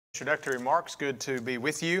Introductory remarks. Good to be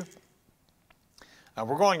with you.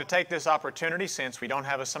 We're going to take this opportunity, since we don't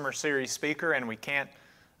have a summer series speaker and we can't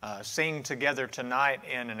sing together tonight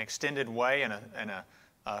in an extended way in a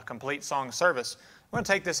complete song service. We're going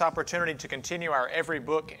to take this opportunity to continue our Every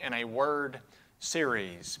Book in a Word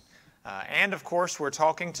series. And of course, we're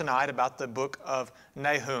talking tonight about the book of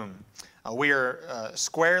Nahum. We are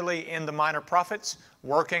squarely in the Minor Prophets,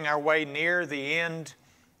 working our way near the end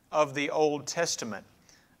of the Old Testament.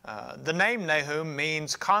 The name Nahum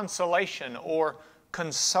means consolation or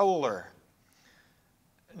consoler.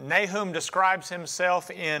 Nahum describes himself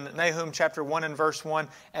in Nahum chapter 1 and verse 1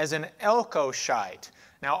 as an Elkoshite.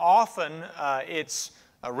 Now often it's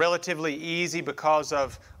relatively easy because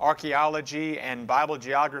of archaeology and Bible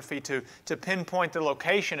geography to pinpoint the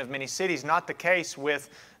location of many cities. Not the case with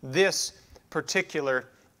this particular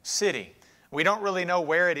city. We don't really know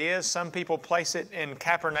where it is. Some people place it in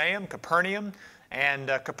Capernaum, and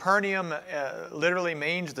Capernaum literally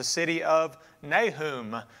means the city of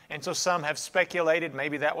Nahum. And so some have speculated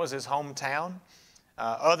maybe that was his hometown.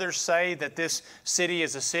 Others say that this city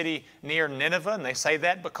is a city near Nineveh, and they say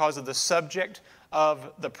that because of the subject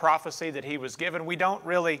of the prophecy that he was given. We don't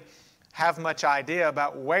really have much idea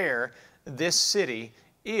about where this city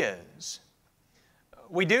is.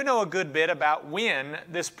 We do know a good bit about when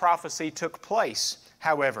this prophecy took place,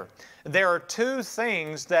 however. There are two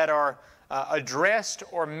things that are addressed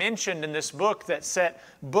or mentioned in this book that set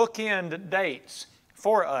bookend dates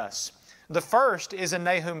for us. The first is in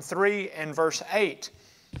Nahum 3 and verse 8,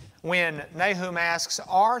 when Nahum asks,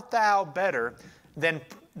 "Art thou better than,"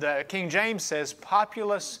 the King James says,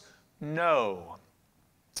 "populous No."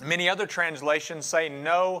 Many other translations say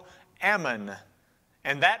No Ammon.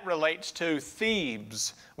 And that relates to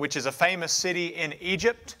Thebes, which is a famous city in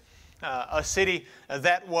Egypt, a city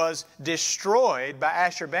that was destroyed by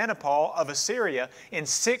Ashurbanipal of Assyria in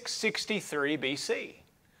 663 BC.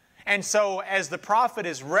 And so as the prophet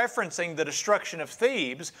is referencing the destruction of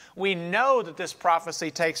Thebes, we know that this prophecy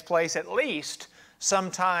takes place at least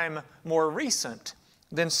sometime more recent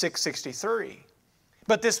than 663.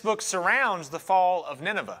 But this book surrounds the fall of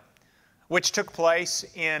Nineveh, which took place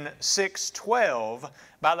in 612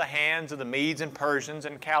 by the hands of the Medes and Persians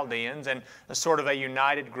and Chaldeans, and a sort of a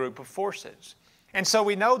united group of forces. And so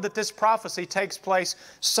we know that this prophecy takes place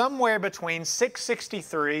somewhere between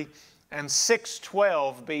 663 and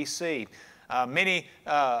 612 BC. Many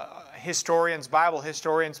historians, Bible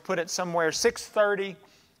historians, put it somewhere 630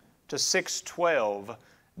 to 612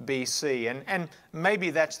 BC, and maybe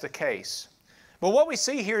that's the case. But what we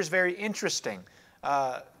see here is very interesting.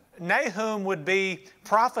 Nahum would be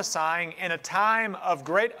prophesying in a time of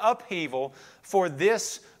great upheaval for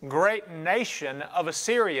this great nation of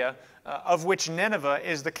Assyria, of which Nineveh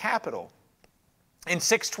is the capital. In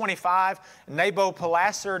 625,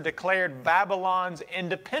 Nabopolassar declared Babylon's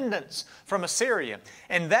independence from Assyria,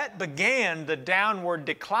 and that began the downward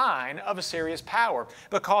decline of Assyria's power,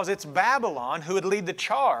 because it's Babylon who would lead the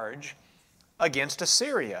charge against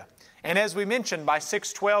Assyria. And as we mentioned, by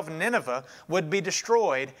 612, Nineveh would be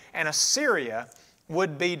destroyed and Assyria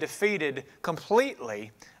would be defeated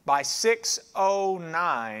completely by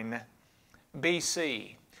 609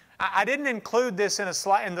 BC. I didn't include this in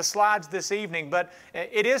the slides this evening, but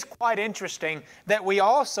it is quite interesting that we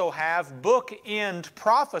also have bookend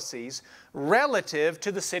prophecies relative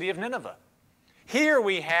to the city of Nineveh. Here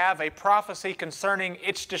we have a prophecy concerning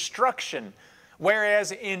its destruction,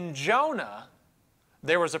 whereas in Jonah,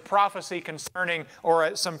 there was a prophecy concerning,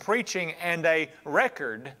 or some preaching and a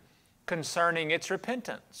record concerning its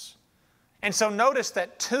repentance. And so notice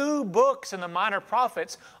that two books in the Minor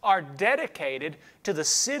Prophets are dedicated to the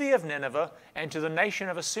city of Nineveh and to the nation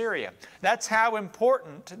of Assyria. That's how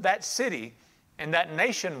important that city and that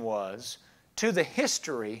nation was to the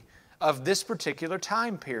history of this particular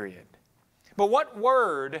time period. But what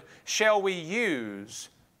word shall we use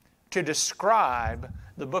to describe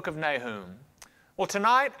the book of Nahum? Well,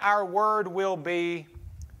 tonight our word will be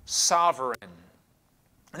sovereign.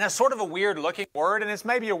 And that's sort of a weird looking word, and it's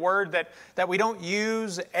maybe a word that we don't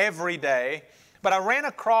use every day. But I ran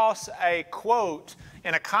across a quote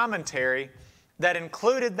in a commentary that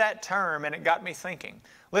included that term, and it got me thinking.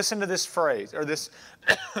 Listen to this phrase, or this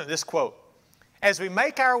quote. "As we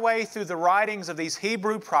make our way through the writings of these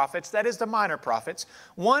Hebrew prophets," that is the Minor Prophets,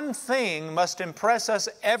 "one thing must impress us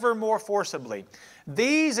ever more forcibly.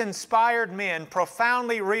 These inspired men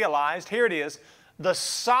profoundly realized," here it is, "the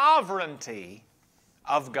sovereignty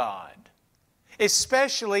of God,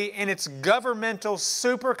 especially in its governmental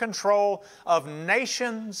super control of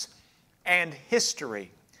nations and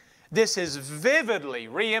history. This is vividly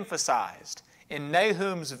re-emphasized in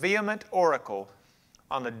Nahum's vehement oracle,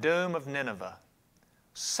 on the doom of Nineveh.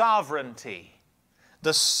 Sovereignty.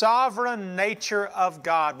 The sovereign nature of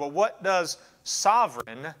God. Well, what does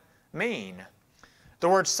sovereign mean? The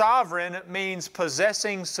word sovereign means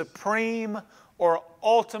possessing supreme or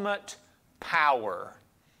ultimate power.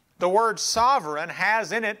 The word sovereign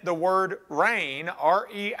has in it the word reign,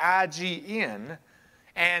 R-E-I-G-N,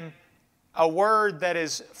 and a word that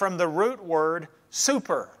is from the root word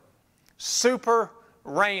super. Super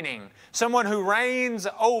reigning. Someone who reigns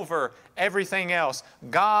over everything else.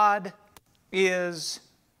 God is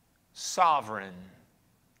sovereign.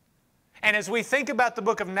 And as we think about the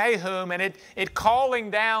book of Nahum and it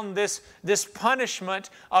calling down this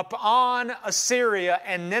punishment upon Assyria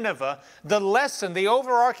and Nineveh, the lesson, the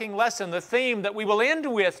overarching lesson, the theme that we will end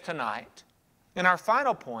with tonight, in our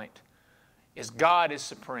final point, is God is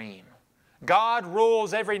supreme. God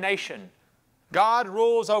rules every nation. God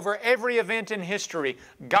rules over every event in history.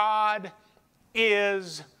 God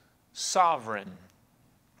is sovereign.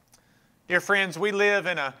 Dear friends, we live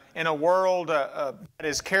in a world that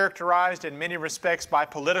is characterized in many respects by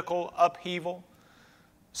political upheaval,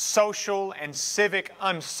 social and civic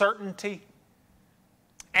uncertainty,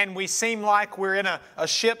 and we seem like we're in a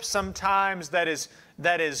ship sometimes that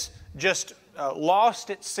is just lost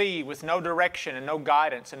at sea with no direction and no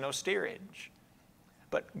guidance and no steerage.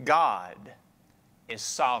 But God is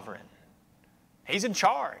sovereign. He's in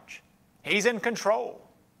charge. He's in control.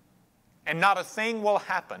 And not a thing will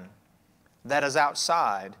happen that is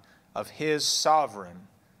outside of His sovereign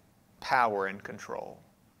power and control.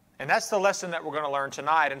 And that's the lesson that we're going to learn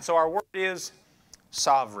tonight. And so our word is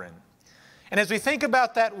sovereign. And as we think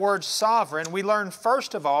about that word sovereign, we learn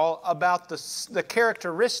first of all about the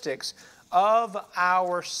characteristics of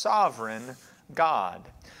our sovereign God.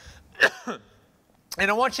 And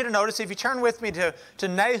I want you to notice, if you turn with me to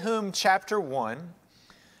Nahum chapter 1,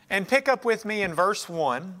 and pick up with me in verse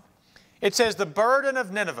 1, it says, "The burden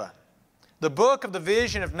of Nineveh, the book of the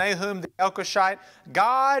vision of Nahum the Elkoshite,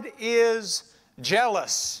 God is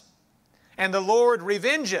jealous, and the Lord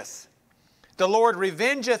revengeth. The Lord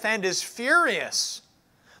revengeth and is furious.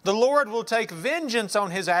 The Lord will take vengeance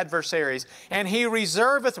on His adversaries, and He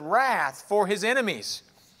reserveth wrath for His enemies.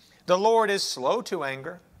 The Lord is slow to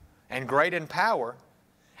anger, and great in power,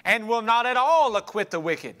 and will not at all acquit the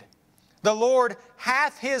wicked. The Lord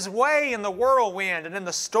hath His way in the whirlwind, and in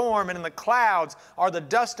the storm, and in the clouds are the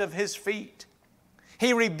dust of His feet.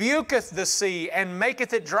 He rebuketh the sea, and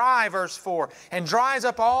maketh it dry," verse 4, "and dries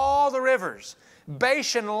up all the rivers.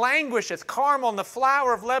 Bashan languisheth, Carmel and the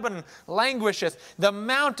flower of Lebanon languisheth. The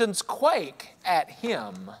mountains quake at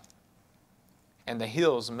Him, and the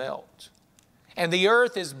hills melt. And the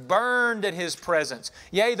earth is burned at His presence.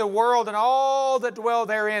 Yea, the world and all that dwell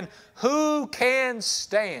therein. Who can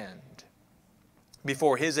stand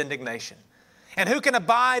before His indignation? And who can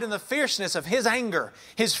abide in the fierceness of His anger?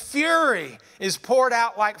 His fury is poured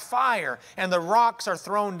out like fire, and the rocks are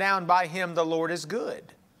thrown down by Him. The Lord is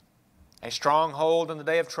good, a stronghold in the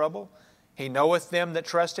day of trouble. He knoweth them that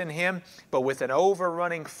trust in Him, but with an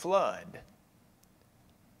overrunning flood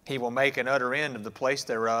He will make an utter end of the place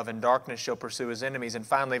thereof, and darkness shall pursue His enemies." And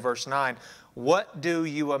finally, verse 9, "What do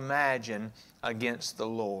you imagine against the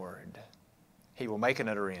Lord? He will make an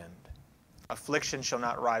utter end. Affliction shall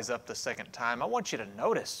not rise up the second time." I want you to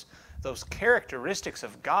notice those characteristics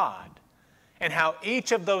of God and how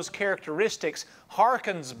each of those characteristics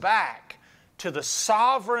harkens back to the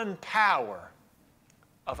sovereign power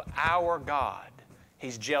of our God.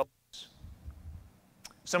 He's jealous.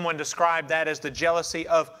 Someone described that as the jealousy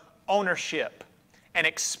of ownership and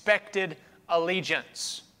expected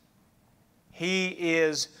allegiance. He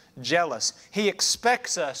is jealous. He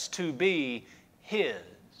expects us to be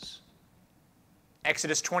His.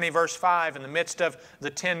 Exodus 20 verse 5, in the midst of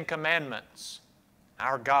the 10 Commandments,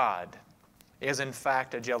 our God is in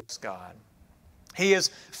fact a jealous God. He is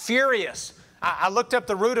furious. I looked up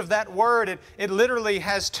the root of that word. It literally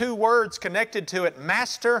has two words connected to it,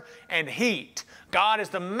 master and heat. God is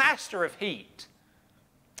the master of heat.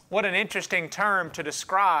 What an interesting term to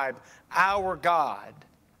describe our God.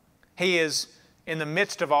 He is, in the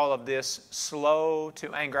midst of all of this, slow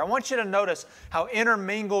to anger. I want you to notice how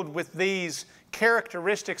intermingled with these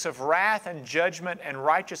characteristics of wrath and judgment and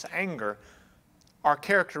righteous anger are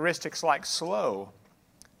characteristics like slow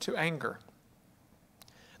to anger.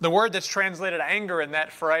 The word that's translated anger in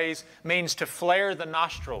that phrase means to flare the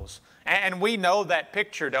nostrils. And we know that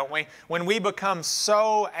picture, don't we? When we become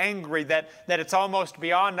so angry that it's almost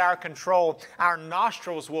beyond our control, our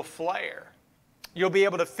nostrils will flare. You'll be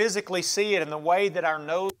able to physically see it in the way that our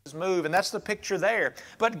noses move, and that's the picture there.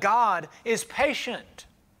 But God is patient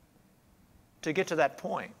to get to that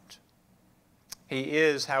point. He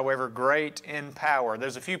is, however, great in power.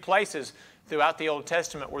 There's a few places throughout the Old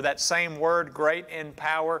Testament where that same word, great in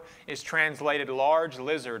power, is translated large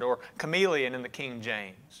lizard or chameleon in the King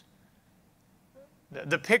James.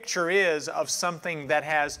 The picture is of something that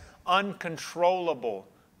has uncontrollable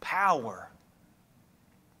power.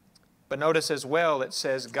 But notice as well it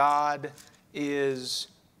says God is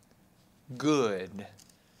good.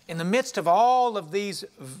 In the midst of all of these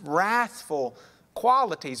wrathful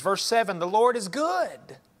qualities, verse 7, the Lord is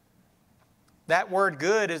good. That word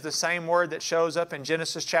good is the same word that shows up in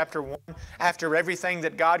Genesis chapter 1. After everything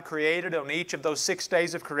that God created on each of those 6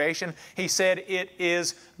 days of creation, He said, it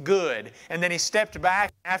is good. And then He stepped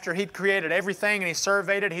back after He'd created everything and He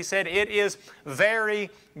surveyed it. He said, it is very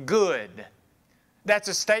good. That's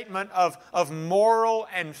a statement of moral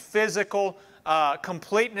and physical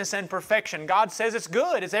completeness and perfection. God says it's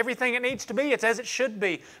good. It's everything it needs to be. It's as it should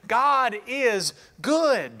be. God is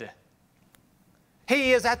good.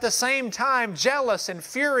 He is at the same time jealous and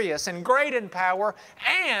furious and great in power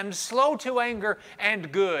and slow to anger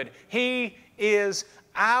and good. He is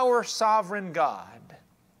our sovereign God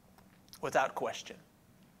without question.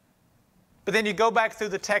 But then you go back through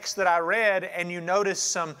the text that I read and you notice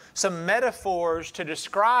some metaphors to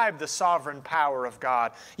describe the sovereign power of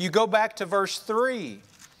God. You go back to verse 3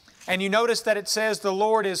 and you notice that it says the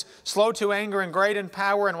Lord is slow to anger and great in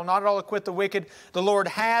power and will not at all acquit the wicked. The Lord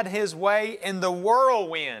had His way in the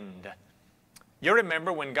whirlwind. You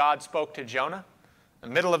remember when God spoke to Jonah? In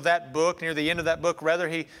the middle of that book, near the end of that book, rather,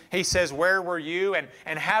 He says, where were you?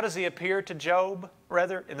 And how does He appear to Job,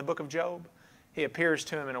 rather, in the book of Job? He appears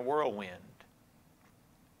to him in a whirlwind.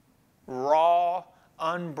 Raw,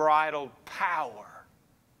 unbridled power.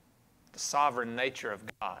 The sovereign nature of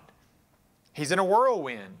God. He's in a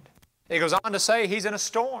whirlwind. It goes on to say He's in a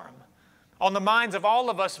storm. On the minds of all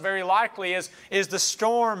of us, very likely, is the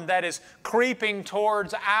storm that is creeping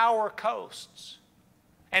towards our coasts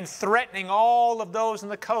and threatening all of those in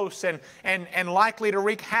the coasts and likely to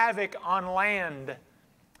wreak havoc on land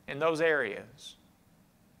in those areas.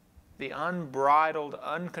 The unbridled,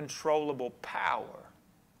 uncontrollable power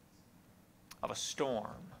of a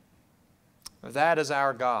storm. That is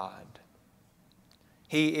our God.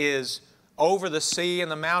 He is over the sea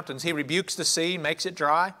and the mountains. He rebukes the sea, makes it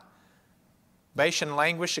dry. Bashan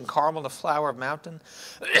languish and Carmel, the flower of mountain.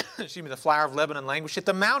 Excuse me, the flower of Lebanon languish. Yet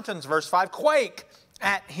the mountains, verse 5, quake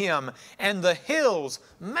at Him, and the hills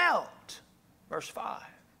melt. Verse 5.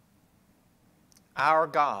 Our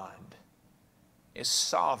God is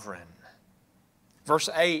sovereign. Verse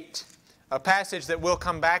 8, a passage that we'll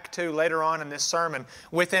come back to later on in this sermon.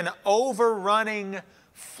 With an overrunning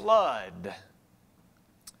flood,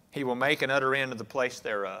 He will make an utter end of the place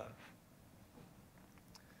thereof.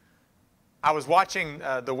 I was watching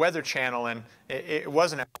the Weather Channel, and it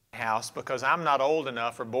wasn't at my house because I'm not old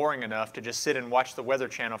enough or boring enough to just sit and watch the Weather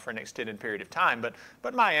Channel for an extended period of time,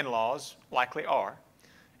 but my in-laws likely are.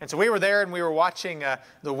 And so we were there and we were watching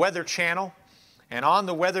the Weather Channel, and on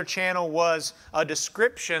the Weather Channel was a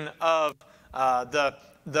description of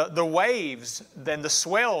the waves and the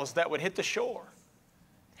swells that would hit the shore.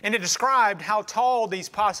 And it described how tall these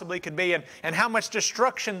possibly could be and how much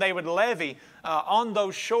destruction they would levy on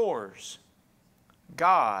those shores.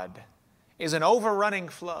 God is an overrunning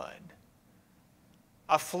flood.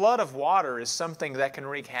 A flood of water is something that can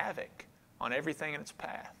wreak havoc on everything in its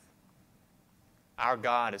path. Our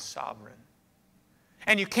God is sovereign.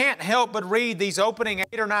 And you can't help but read these opening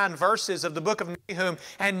 8 or 9 verses of the book of Nahum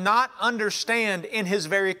and not understand in His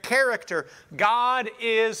very character, God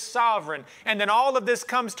is sovereign. And then all of this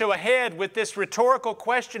comes to a head with this rhetorical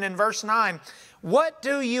question in verse 9. What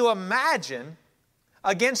do you imagine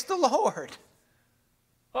against the Lord?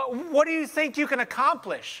 What do you think you can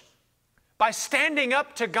accomplish by standing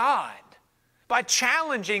up to God, by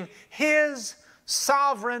challenging His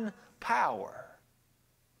sovereign power?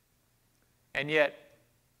 And yet,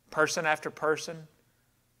 person after person,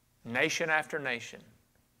 nation after nation,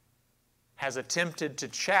 has attempted to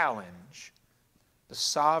challenge the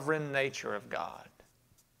sovereign nature of God.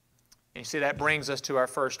 And you see, that brings us to our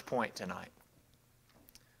first point tonight.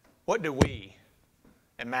 What do we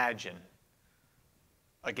imagine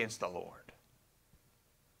against the Lord?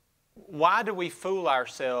 Why do we fool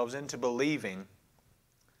ourselves into believing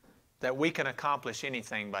that we can accomplish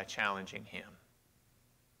anything by challenging Him?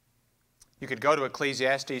 You could go to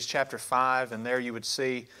Ecclesiastes chapter 5, and there you would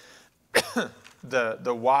see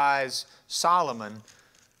the wise Solomon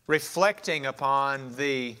reflecting upon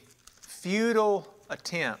the futile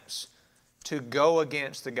attempts to go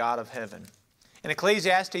against the God of heaven. In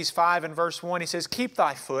Ecclesiastes 5 and verse 1, he says, keep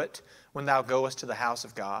thy foot when thou goest to the house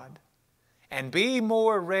of God, and be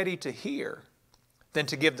more ready to hear than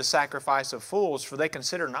to give the sacrifice of fools, for they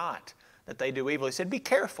consider not that they do evil. He said, be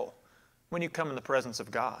careful when you come in the presence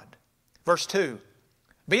of God. Verse 2,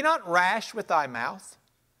 be not rash with thy mouth,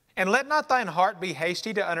 and let not thine heart be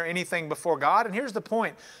hasty to utter anything before God. And here's the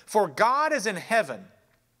point, for God is in heaven,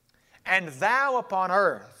 and thou upon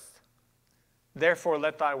earth. Therefore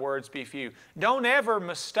let thy words be few. Don't ever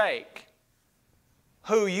mistake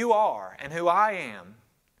who you are and who I am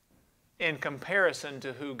in comparison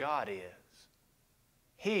to who God is.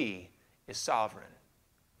 He is sovereign.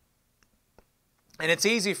 And it's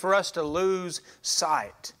easy for us to lose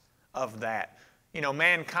sight of that. You know,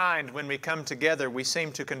 mankind, when we come together, we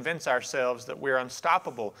seem to convince ourselves that we're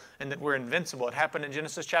unstoppable and that we're invincible. It happened in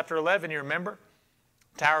Genesis chapter 11, you remember?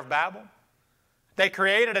 Tower of Babel. They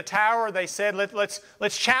created a tower. They said,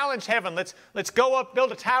 let's challenge heaven. Let's go up,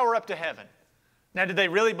 build a tower up to heaven. Now, did they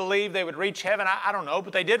really believe they would reach heaven? I don't know,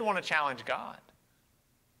 but they did want to challenge God.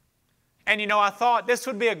 And you know, I thought this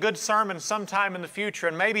would be a good sermon sometime in the future,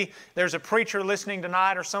 and maybe there's a preacher listening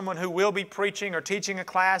tonight or someone who will be preaching or teaching a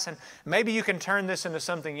class, and maybe you can turn this into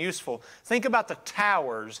something useful. Think about the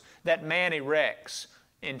towers that man erects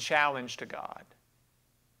in challenge to God.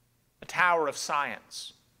 The tower of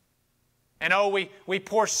science. And oh, we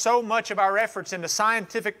pour so much of our efforts into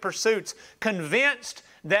scientific pursuits, convinced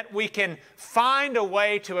that we can find a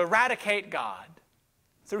way to eradicate God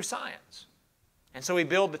through science. And so we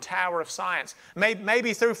build the tower of science.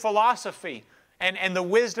 Maybe through philosophy and the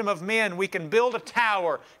wisdom of men, we can build a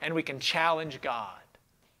tower and we can challenge God.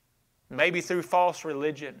 Maybe through false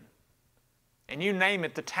religion. And you name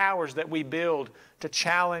it, the towers that we build to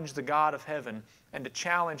challenge the God of heaven and to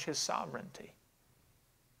challenge His sovereignty.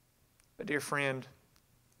 But dear friend,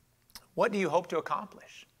 what do you hope to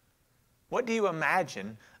accomplish? What do you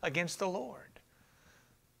imagine against the Lord?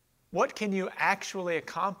 What can you actually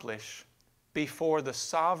accomplish before the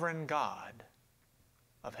sovereign God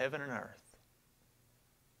of heaven and earth?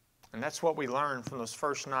 And that's what we learn from those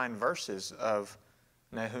first 9 verses of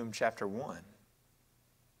Nahum chapter 1.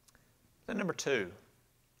 Then number 2,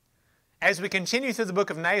 as we continue through the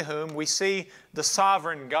book of Nahum, we see the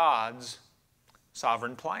sovereign God's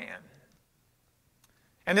sovereign plan.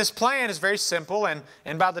 And this plan is very simple,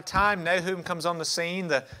 and by the time Nahum comes on the scene,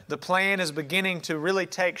 the plan is beginning to really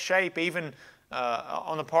take shape, even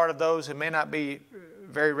on the part of those who may not be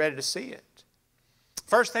very ready to see it.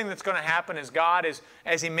 First thing that's going to happen is God is,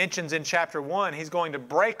 as He mentions in chapter 1, He's going to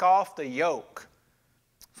break off the yoke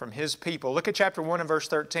from His people. Look at chapter 1 and verse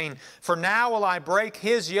 13. For now will I break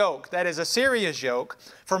his yoke, that is Assyria's yoke,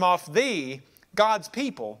 from off thee, God's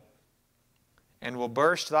people, and will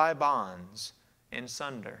burst thy bonds in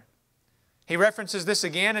sunder. He references this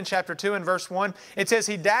again in chapter 2 and verse 1. It says,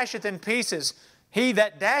 He dasheth in pieces. He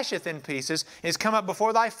that dasheth in pieces is come up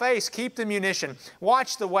before thy face. Keep the munition.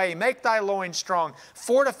 Watch the way. Make thy loins strong.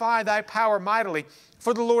 Fortify thy power mightily.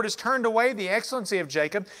 For the Lord has turned away the excellency of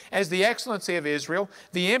Jacob as the excellency of Israel.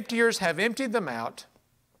 The emptiers have emptied them out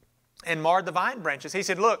and marred the vine branches. He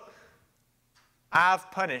said, look,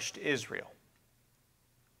 I've punished Israel.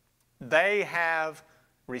 They have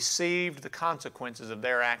received the consequences of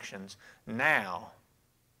their actions. Now,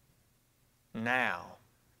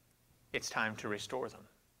 it's time to restore them.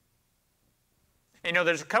 You know,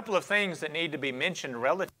 there's a couple of things that need to be mentioned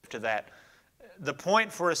relative to that. The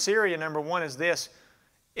point for Assyria, number 1, is this.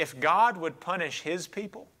 If God would punish His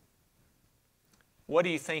people, what do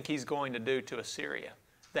you think He's going to do to Assyria,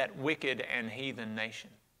 that wicked and heathen nation?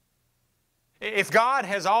 If God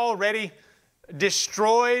has already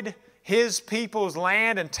destroyed His people's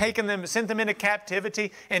land and sent them into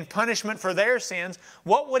captivity in punishment for their sins,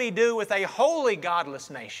 what would He do with a wholly godless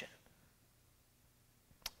nation?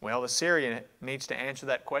 Well, Assyria needs to answer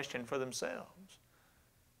that question for themselves.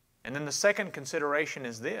 And then the second consideration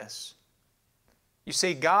is this. You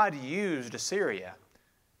see, God used Assyria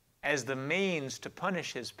as the means to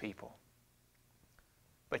punish His people.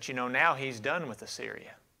 But you know, now He's done with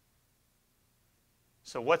Assyria.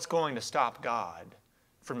 So what's going to stop God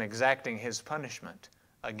from exacting His punishment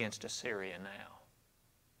against Assyria now?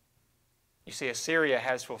 You see, Assyria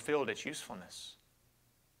has fulfilled its usefulness.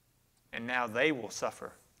 And now they will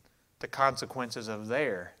suffer the consequences of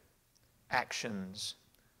their actions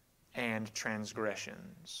and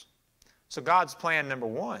transgressions. So God's plan, number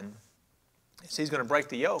 1, is He's going to break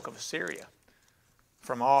the yoke of Assyria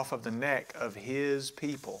from off of the neck of His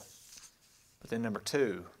people. But then number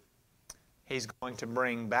 2, He's going to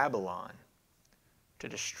bring Babylon to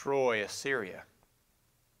destroy Assyria.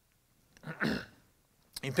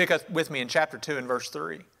 You pick up with me in chapter 2 and verse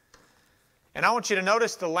 3. And I want you to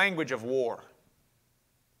notice the language of war.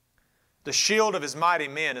 The shield of his mighty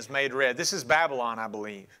men is made red. This is Babylon, I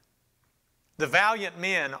believe. The valiant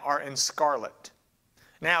men are in scarlet.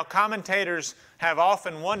 Now, commentators have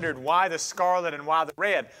often wondered why the scarlet and why the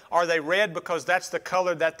red. Are they red because that's the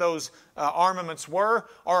color that those armaments were,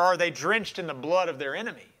 or are they drenched in the blood of their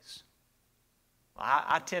enemies?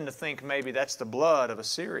 I tend to think maybe that's the blood of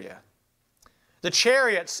Assyria. The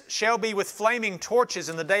chariots shall be with flaming torches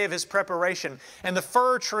in the day of his preparation, and the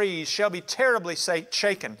fir trees shall be terribly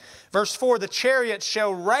shaken. Verse 4, the chariots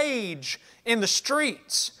shall rage in the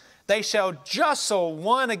streets. They shall jostle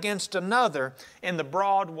one against another in the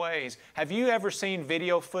broad ways. Have you ever seen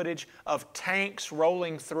video footage of tanks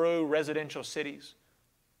rolling through residential cities?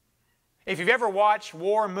 If you've ever watched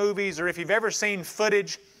war movies, or if you've ever seen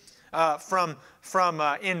footage from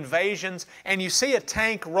invasions, and you see a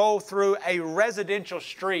tank roll through a residential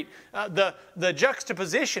street, the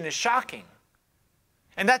juxtaposition is shocking.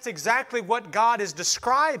 And that's exactly what God is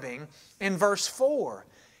describing in verse 4.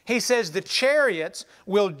 He says the chariots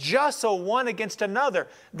will jostle one against another.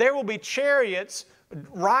 There will be chariots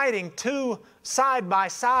riding two side by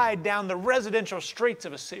side down the residential streets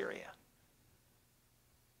of Assyria.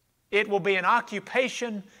 It will be an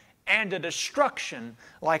occupation and a destruction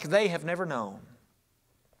like they have never known.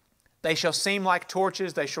 They shall seem like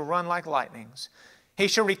torches, they shall run like lightnings. He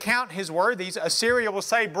shall recount his worthies. Assyria will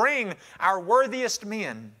say, bring our worthiest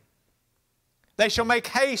men. They shall make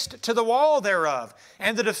haste to the wall thereof,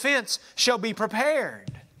 and the defense shall be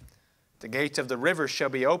prepared. The gates of the rivers shall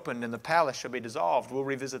be opened, and the palace shall be dissolved. We'll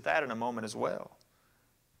revisit that in a moment as well.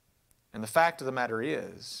 And the fact of the matter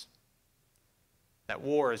is that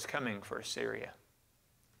war is coming for Assyria,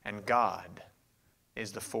 and God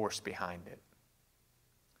is the force behind it.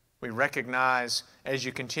 We recognize as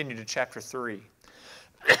you continue to chapter 3,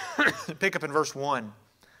 pick up in verse 1.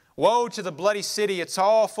 Woe to the bloody city, it's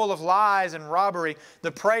all full of lies and robbery.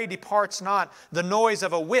 The prey departs not, the noise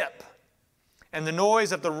of a whip, and the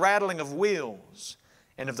noise of the rattling of wheels,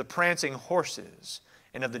 and of the prancing horses,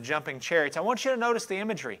 and of the jumping chariots. I want you to notice the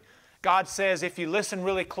imagery. God says if you listen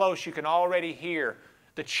really close, you can already hear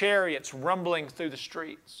the chariots rumbling through the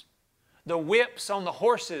streets, the whips on the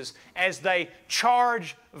horses as they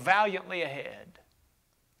charge valiantly ahead.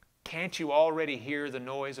 Can't you already hear the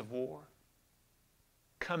noise of war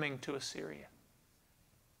coming to Assyria?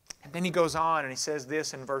 And then he goes on and he says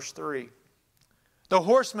this in verse 3. The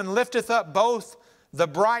horseman lifteth up both the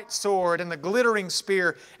bright sword and the glittering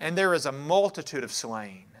spear, and there is a multitude of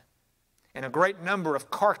slain, and a great number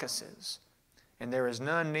of carcasses, and there is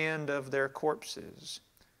none end of their corpses.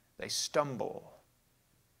 They stumble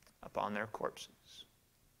upon their corpses.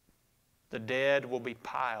 The dead will be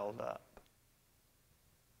piled up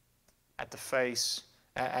at the face,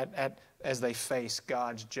 as they face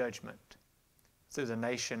God's judgment through the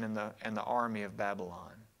nation and the army of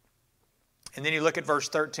Babylon. And then you look at verse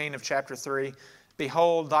 13 of chapter 3.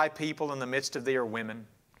 Behold, thy people in the midst of thee are women.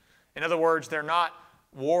 In other words, they're not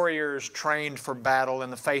warriors trained for battle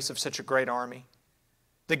in the face of such a great army.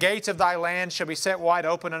 The gates of thy land shall be set wide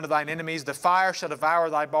open unto thine enemies. The fire shall devour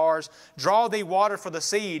thy bars. Draw thee water for the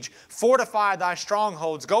siege. Fortify thy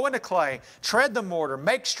strongholds. Go into clay. Tread the mortar.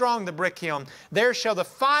 Make strong the brick kiln. There shall the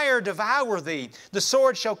fire devour thee. The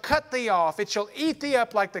sword shall cut thee off. It shall eat thee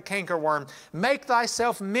up like the cankerworm. Make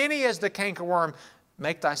thyself many as the cankerworm.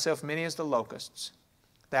 Make thyself many as the locusts.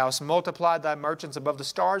 Thou hast multiplied thy merchants above the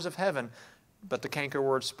stars of heaven, but the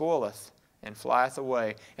cankerworm spoileth and flieth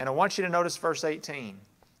away. And I want you to notice verse 18.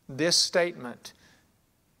 This statement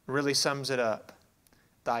really sums it up.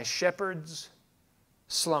 Thy shepherds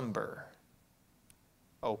slumber,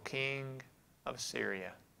 O king of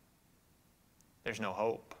Syria. There's no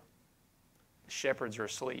hope. The shepherds are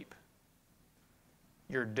asleep.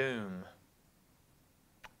 Your doom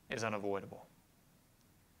is unavoidable.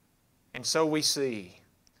 And so we see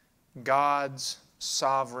God's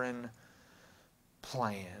sovereign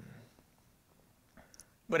plan.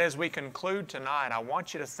 But as we conclude tonight, I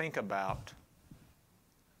want you to think about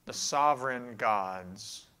the sovereign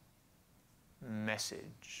God's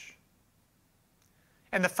message.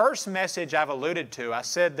 And the first message I've alluded to, I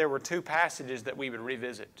said there were two passages that we would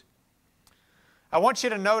revisit. I want you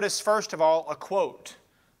to notice, first of all, a quote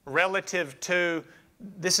relative to,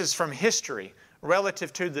 this is from history,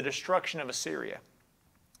 relative to the destruction of Assyria.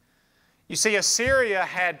 You see, Assyria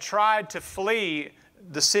had tried to flee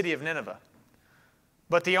the city of Nineveh.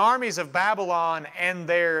 But the armies of Babylon and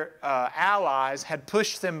their allies had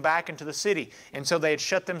pushed them back into the city. And so they had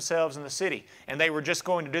shut themselves in the city. And they were just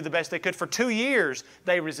going to do the best they could. For 2 years,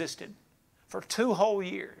 they resisted. For 2 whole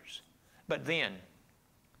years. But then,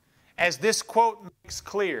 as this quote makes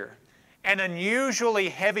clear, an unusually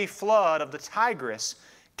heavy flood of the Tigris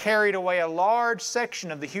carried away a large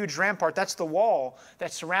section of the huge rampart. That's the wall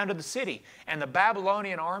that surrounded the city. And the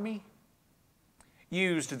Babylonian army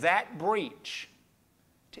used that breach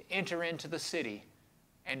to enter into the city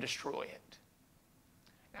and destroy it.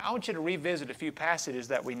 Now, I want you to revisit a few passages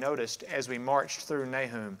that we noticed as we marched through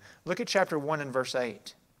Nahum. Look at chapter 1 and verse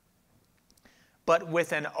 8. But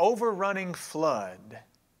with an overrunning flood,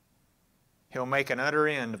 He'll make an utter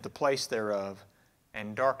end of the place thereof,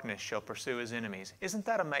 and darkness shall pursue His enemies. Isn't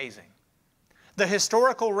that amazing? The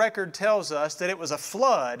historical record tells us that it was a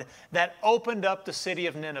flood that opened up the city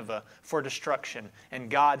of Nineveh for destruction. And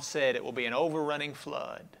God said it will be an overrunning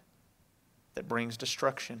flood that brings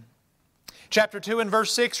destruction. Chapter 2 and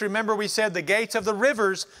verse 6, remember we said the gates of the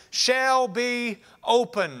rivers shall be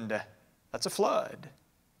opened. That's a flood.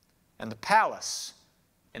 And the palace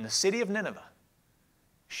in the city of Nineveh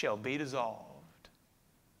shall be dissolved.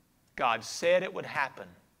 God said it would happen,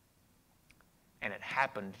 and it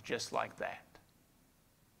happened just like that.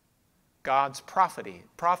 God's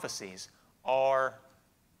prophecies are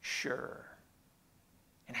sure.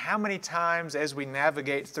 And how many times as we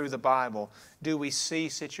navigate through the Bible do we see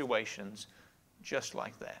situations just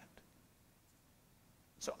like that?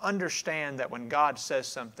 So understand that when God says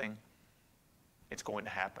something, it's going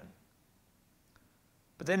to happen.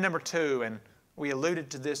 But then number 2, and we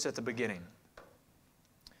alluded to this at the beginning,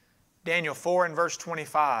 Daniel 4 and verse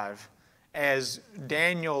 25, as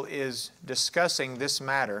Daniel is discussing this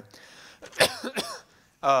matter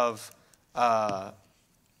of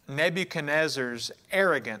Nebuchadnezzar's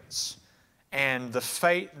arrogance and the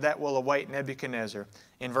fate that will await Nebuchadnezzar.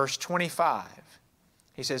 In verse 25,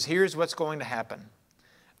 he says, here's what's going to happen.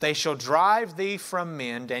 They shall drive thee from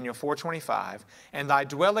men, Daniel 4:25, and thy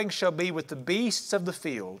dwelling shall be with the beasts of the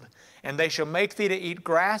field, and they shall make thee to eat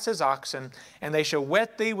grass as oxen, and they shall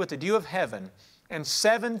wet thee with the dew of heaven, and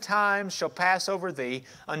 7 times shall pass over thee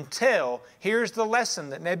until, here's the lesson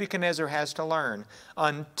that Nebuchadnezzar has to learn,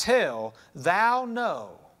 until thou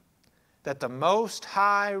know that the Most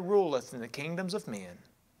High ruleth in the kingdoms of men,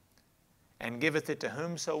 and giveth it to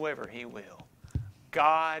whomsoever He will.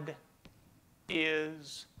 God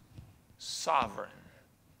is sovereign.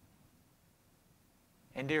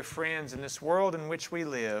 And dear friends, in this world in which we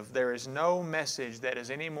live, there is no message that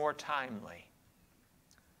is any more timely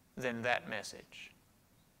than that message.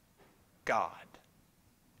 God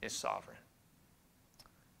is sovereign.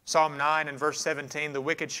 Psalm 9 and verse 17, the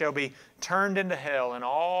wicked shall be turned into hell, and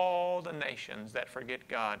all the nations that forget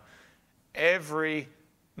God. Every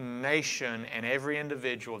nation and every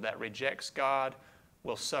individual that rejects God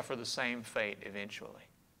will suffer the same fate eventually.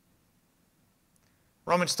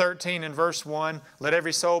 Romans 13 and verse 1, let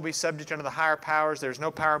every soul be subject unto the higher powers. There is no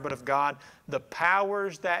power but of God. The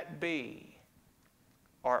powers that be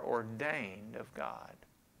are ordained of God.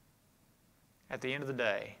 At the end of the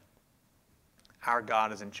day, our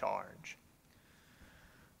God is in charge.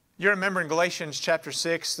 You remember in Galatians chapter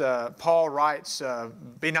 6, Paul writes,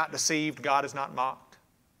 be not deceived, God is not mocked.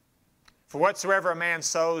 For whatsoever a man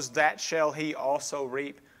sows, that shall he also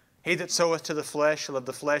reap. He that soweth to the flesh shall of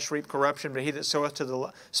the flesh reap corruption, but he that soweth to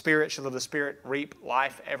the Spirit shall of the Spirit reap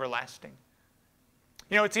life everlasting.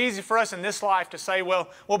 You know, it's easy for us in this life to say,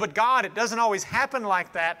 well, but God, it doesn't always happen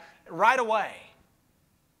like that right away.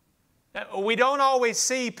 We don't always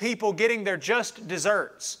see people getting their just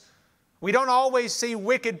deserts. We don't always see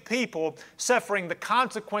wicked people suffering the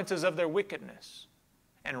consequences of their wickedness,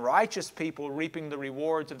 and righteous people reaping the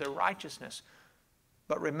rewards of their righteousness.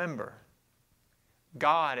 But remember,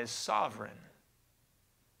 God is sovereign,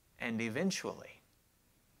 and eventually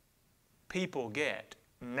people get,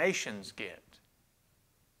 nations get,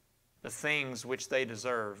 the things which they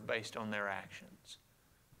deserve based on their actions.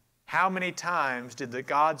 How many times did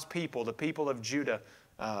God's people, the people of Judah,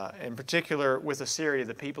 in particular with Assyria,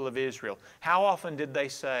 the people of Israel, how often did they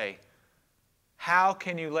say, how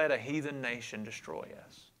can you let a heathen nation destroy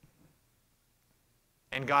us?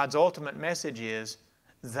 And God's ultimate message is,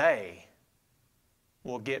 they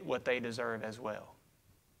will get what they deserve as well.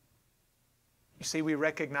 You see, we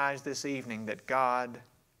recognize this evening that God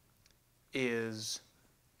is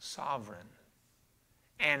sovereign.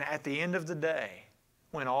 And at the end of the day,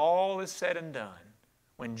 when all is said and done,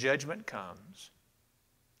 when judgment comes,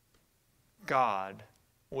 God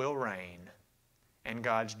will reign and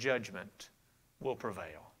God's judgment will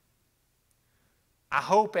prevail. I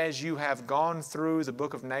hope as you have gone through the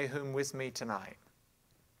book of Nahum with me tonight,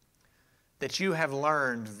 that you have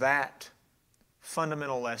learned that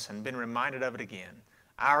fundamental lesson, been reminded of it again.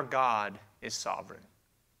 Our God is sovereign.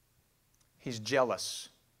 He's jealous.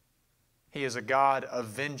 He is a God of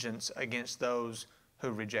vengeance against those who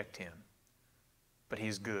reject Him. But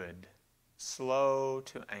He's good slow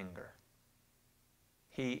to anger.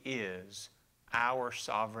 He is our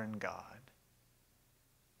sovereign God.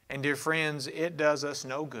 And dear friends, it does us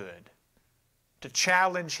no good to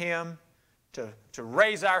challenge Him, to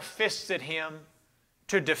raise our fists at Him,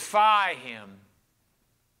 to defy Him,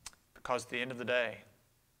 because at the end of the day,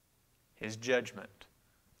 His judgment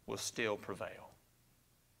will still prevail.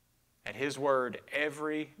 At His word,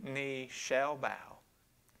 every knee shall bow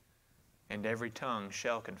and every tongue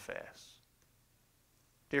shall confess.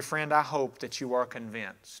 Dear friend, I hope that you are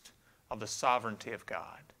convinced of the sovereignty of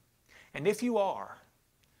God. And if you are,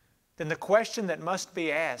 then the question that must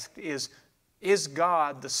be asked is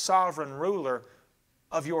God the sovereign ruler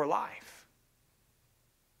of your life?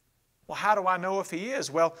 Well, how do I know if He is?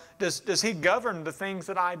 Well, does He govern the things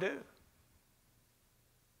that I do?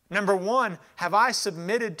 Number one, have I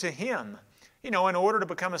submitted to Him? You know, in order to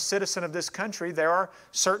become a citizen of this country, there are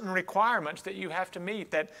certain requirements that you have to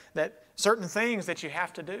meet, that certain things that you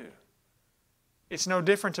have to do. It's no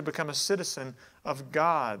different to become a citizen of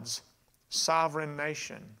God's sovereign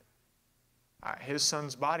nation, His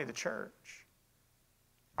Son's body, the church.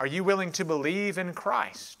 Are you willing to believe in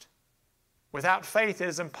Christ? Without faith, it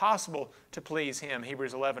is impossible to please Him,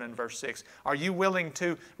 Hebrews 11 and verse 6. Are you willing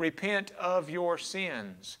to repent of your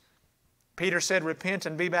sins? Peter said, repent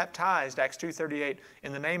and be baptized, Acts 2:38,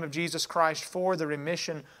 in the name of Jesus Christ for the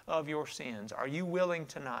remission of your sins. Are you willing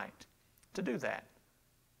tonight to do that?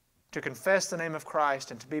 To confess the name of Christ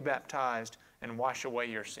and to be baptized and wash away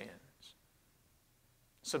your sins?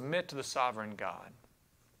 Submit to the sovereign God.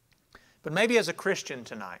 But maybe as a Christian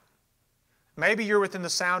tonight, maybe you're within the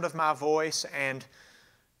sound of my voice and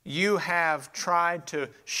you have tried to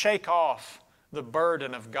shake off the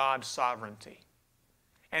burden of God's sovereignty.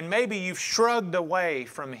 And maybe you've shrugged away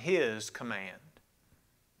from His command.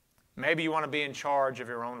 Maybe you want to be in charge of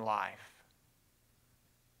your own life.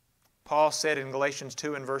 Paul said in Galatians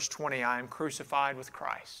 2 and verse 20, I am crucified with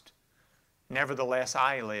Christ. Nevertheless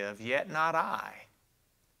I live, yet not I,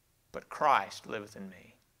 but Christ liveth in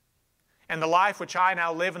me. And the life which I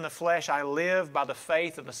now live in the flesh, I live by the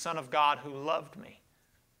faith of the Son of God who loved me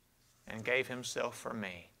and gave Himself for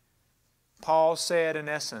me. Paul said in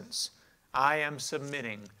essence, I am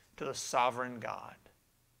submitting to the sovereign God.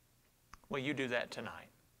 Will you do that tonight?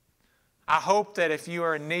 I hope that if you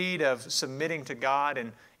are in need of submitting to God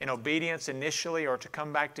in obedience initially or to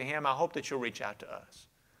come back to Him, I hope that you'll reach out to us.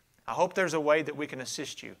 I hope there's a way that we can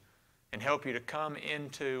assist you and help you to come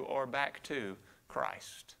into or back to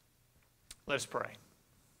Christ. Let us pray.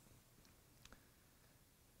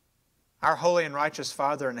 Our holy and righteous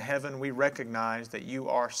Father in heaven, we recognize that You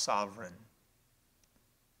are sovereign,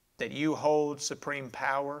 that You hold supreme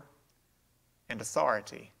power and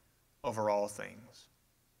authority over all things.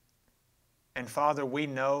 And Father, we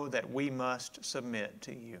know that we must submit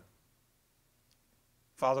to You.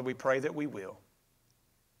 Father, we pray that we will.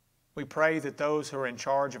 We pray that those who are in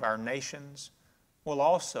charge of our nations will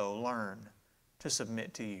also learn to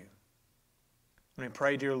submit to You. And we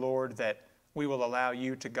pray, dear Lord, that we will allow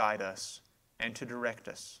You to guide us and to direct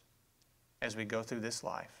us as we go through this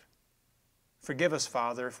life. Forgive us,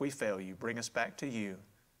 Father, if we fail You. Bring us back to You.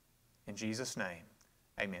 In Jesus' name,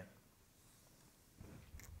 amen.